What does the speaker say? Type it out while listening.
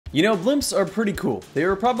You know, blimps are pretty cool. They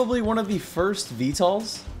were probably one of the first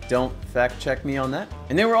VTOLs. Don't fact check me on that.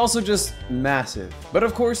 And they were also just massive. But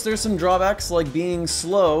of course, there's some drawbacks like being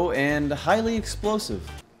slow and highly explosive.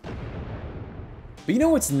 But you know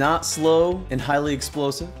what's not slow and highly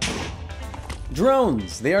explosive?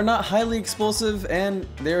 Drones. They are not highly explosive and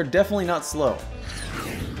they're definitely not slow.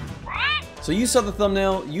 So you saw the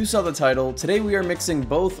thumbnail, you saw the title. Today we are mixing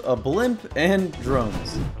both a blimp and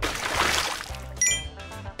drones.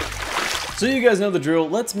 So you guys know the drill,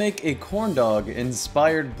 let's make a corn dog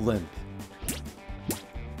inspired blimp.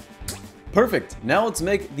 Perfect, now let's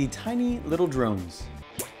make the tiny little drones.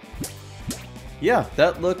 Yeah,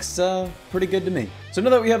 that looks pretty good to me. So now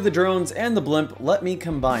that we have the drones and the blimp, let me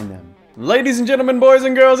combine them. Ladies and gentlemen, boys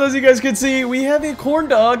and girls, as you guys can see, we have a corn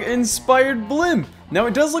dog inspired blimp. Now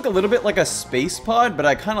it does look a little bit like a space pod, but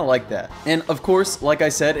I kind of like that. And of course, like I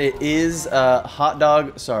said, it is hot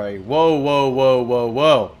dog, sorry,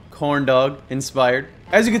 whoa. Corn dog inspired.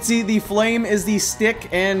 As you can see, the flame is the stick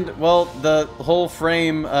and, well, the whole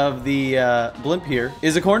frame of the blimp here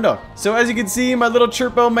is a corn dog. So as you can see, my little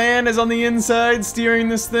Chirpo man is on the inside steering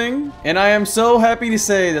this thing. And I am so happy to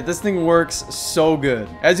say that this thing works so good.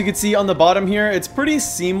 As you can see on the bottom here, it's pretty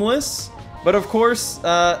seamless. But of course,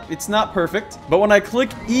 it's not perfect. But when I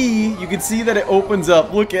click E, you can see that it opens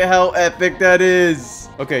up. Look at how epic that is.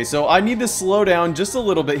 Okay, so I need to slow down just a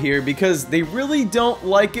little bit here because they really don't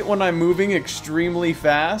like it when I'm moving extremely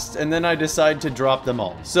fast and then I decide to drop them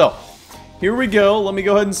all. So, here we go. Let me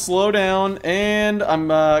go ahead and slow down and I'm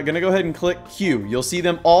gonna go ahead and click Q. You'll see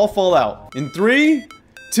them all fall out. In 3,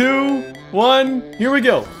 2, 1, here we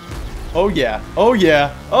go. Oh yeah, oh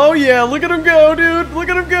yeah, oh yeah, look at them go, dude. Look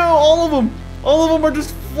at them go, all of them. All of them are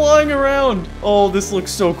just flying around. Oh, this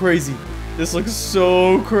looks so crazy. This looks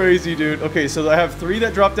so crazy, dude. Okay, so I have 3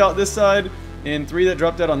 that dropped out this side and 3 that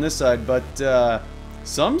dropped out on this side, but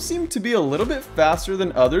some seem to be a little bit faster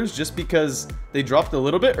than others just because they dropped a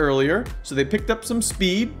little bit earlier, so they picked up some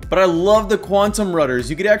speed. But I love the quantum rudders.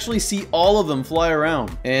 You could actually see all of them fly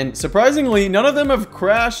around. And surprisingly, none of them have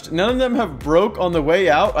crashed. None of them have broke on the way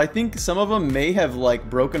out. I think some of them may have like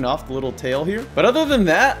broken off the little tail here. But other than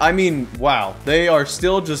that, I mean, wow. They are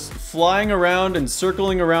still just flying around and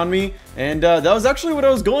circling around me. And that was actually what I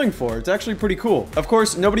was going for. It's actually pretty cool. Of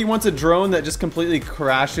course, nobody wants a drone that just completely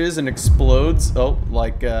crashes and explodes. Oh,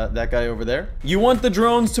 like that guy over there. You want the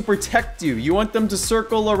drones to protect you. You want them to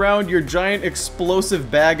circle around your giant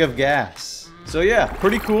explosive bag of gas. So yeah,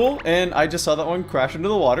 pretty cool. And I just saw that one crash into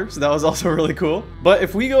the water, so that was also really cool. But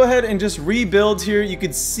if we go ahead and just rebuild here, you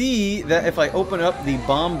could see that if I open up the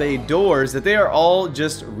bomb bay doors, that they are all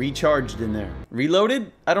just recharged in there.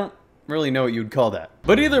 Reloaded? I don't really know what you'd call that.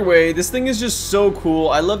 But either way, this thing is just so cool.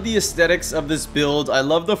 I love the aesthetics of this build. I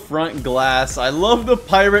love the front glass. I love the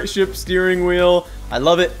pirate ship steering wheel. I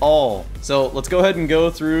love it all. So let's go ahead and go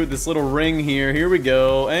through this little ring here. Here we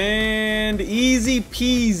go. And easy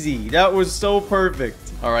peasy. That was so perfect.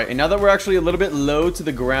 All right, and now that we're actually a little bit low to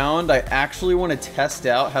the ground, I actually want to test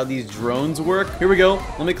out how these drones work. Here we go.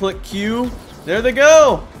 Let me click Q. There they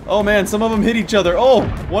go. Oh man, some of them hit each other. Oh,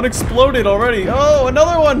 one exploded already. Oh,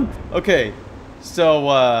 another one. Okay, so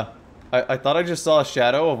I thought I just saw a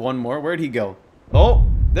shadow of one more. Where'd he go? Oh,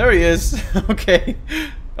 there he is. Okay.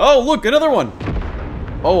 Oh, look, another one.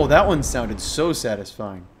 Oh, that one sounded so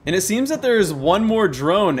satisfying. And it seems that there's one more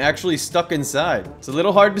drone actually stuck inside. It's a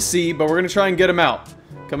little hard to see, but we're gonna try and get him out.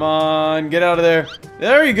 Come on, get out of there.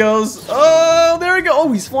 There he goes. Oh, there he goes.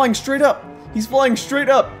 Oh, he's flying straight up. He's flying straight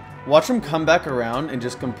up. Watch him come back around and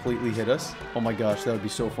just completely hit us. Oh my gosh, that would be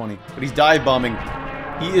so funny. But he's dive bombing.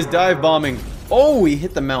 He is dive bombing. Oh, he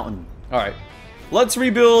hit the mountain. All right, let's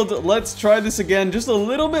rebuild. Let's try this again just a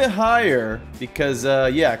little bit higher because,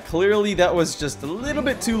 yeah, clearly that was just a little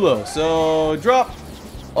bit too low. So drop.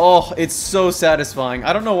 Oh, it's so satisfying.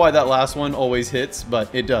 I don't know why that last one always hits,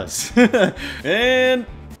 but it does. And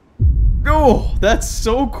oh, that's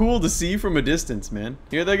so cool to see from a distance, man.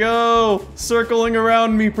 Here they go, circling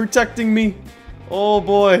around me, protecting me. Oh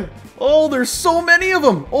boy. Oh, there's so many of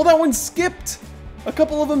them. Oh, that one skipped. A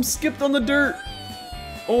couple of them skipped on the dirt.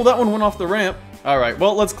 Oh, that one went off the ramp. All right,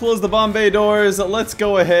 well, let's close the bomb bay doors. Let's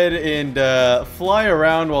go ahead and fly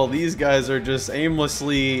around while these guys are just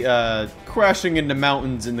aimlessly crashing into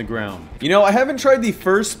mountains in the ground. You know, I haven't tried the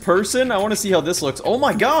first person. I want to see how this looks. Oh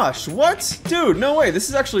my gosh, what? Dude, no way. This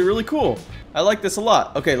is actually really cool. I like this a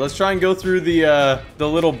lot. Okay, let's try and go through the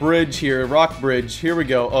little bridge here, rock bridge. Here we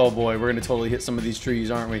go. Oh boy, we're gonna totally hit some of these trees,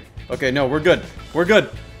 aren't we? Okay, no, we're good. We're good.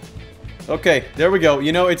 Okay, there we go.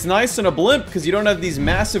 You know, it's nice in a blimp because you don't have these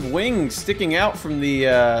massive wings sticking out from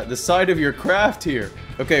the side of your craft here.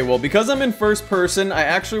 Okay, well, because I'm in first person, I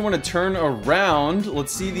actually want to turn around.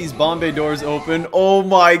 Let's see these bomb bay doors open. Oh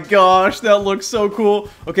my gosh, that looks so cool.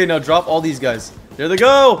 Okay, now drop all these guys. There they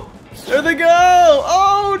go. There they go.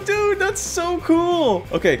 Oh, dude, that's so cool.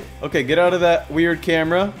 Okay, get out of that weird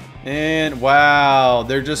camera. And wow,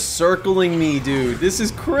 they're just circling me, dude. This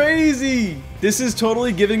is crazy. This is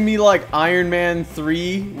totally giving me like Iron Man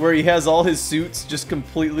 3, where he has all his suits just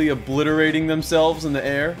completely obliterating themselves in the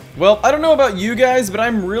air. Well, I don't know about you guys, but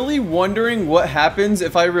I'm really wondering what happens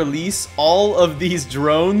if I release all of these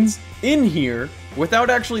drones in here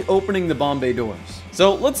without actually opening the bomb bay doors.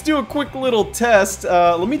 So let's do a quick little test.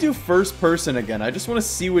 Let me do first person again. I just want to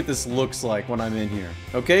see what this looks like when I'm in here.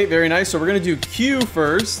 Okay, very nice. So we're going to do Q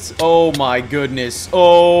first. Oh my goodness.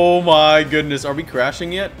 Oh my goodness. Are we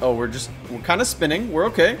crashing yet? Oh, we're kind of spinning. We're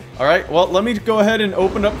okay. All right, well, let me go ahead and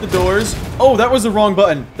open up the doors. Oh, that was the wrong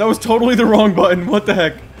button. That was totally the wrong button. What the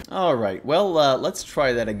heck? All right, well, let's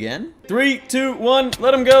try that again. 3, 2, 1,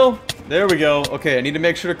 let them go. There we go. Okay, I need to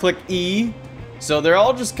make sure to click E. So they're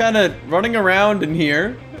all just kind of running around in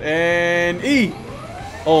here, and E.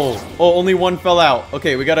 Oh, only one fell out.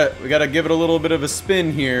 Okay, we gotta give it a little bit of a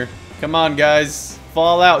spin here. Come on, guys,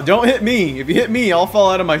 fall out. Don't hit me. If you hit me, I'll fall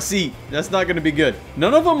out of my seat. That's not gonna be good.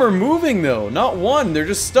 None of them are moving though. Not one. They're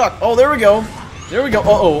just stuck. Oh, there we go. There we go.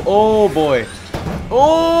 Uh-oh. Oh boy.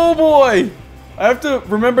 Oh boy. I have to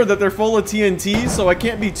remember that they're full of TNT, so I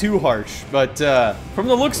can't be too harsh. But from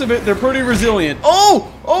the looks of it, they're pretty resilient.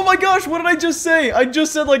 Oh! Oh my gosh, what did I just say? I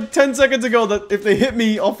just said like 10 seconds ago that if they hit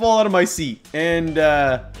me, I'll fall out of my seat. And,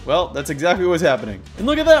 well, that's exactly what's happening. And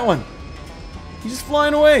look at that one. He's just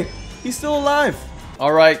flying away. He's still alive.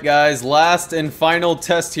 All right, guys, last and final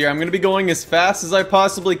test here. I'm going to be going as fast as I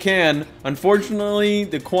possibly can. Unfortunately,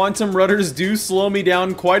 the quantum rudders do slow me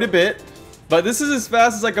down quite a bit. But this is as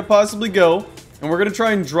fast as I could possibly go. And we're gonna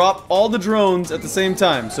try and drop all the drones at the same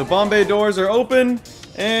time. So bomb bay doors are open,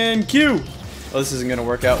 and Q. Oh, this isn't gonna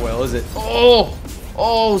work out well, is it?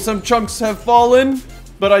 Oh, some chunks have fallen,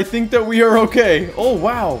 but I think that we are okay. Oh,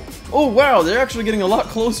 wow, they're actually getting a lot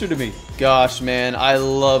closer to me. Gosh, man, I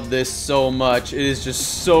love this so much. It is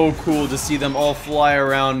just so cool to see them all fly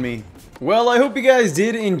around me. Well, I hope you guys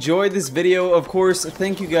did enjoy this video. Of course,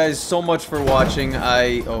 thank you guys so much for watching.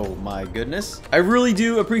 Oh my goodness. I really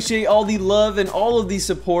do appreciate all the love and all of the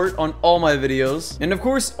support on all my videos. And of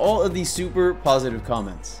course, all of the super positive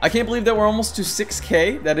comments. I can't believe that we're almost to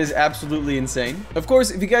 6K. That is absolutely insane. Of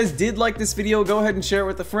course, if you guys did like this video, go ahead and share it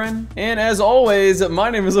with a friend. And as always,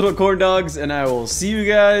 my name is LittleCornDogs, and I will see you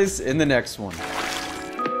guys in the next one.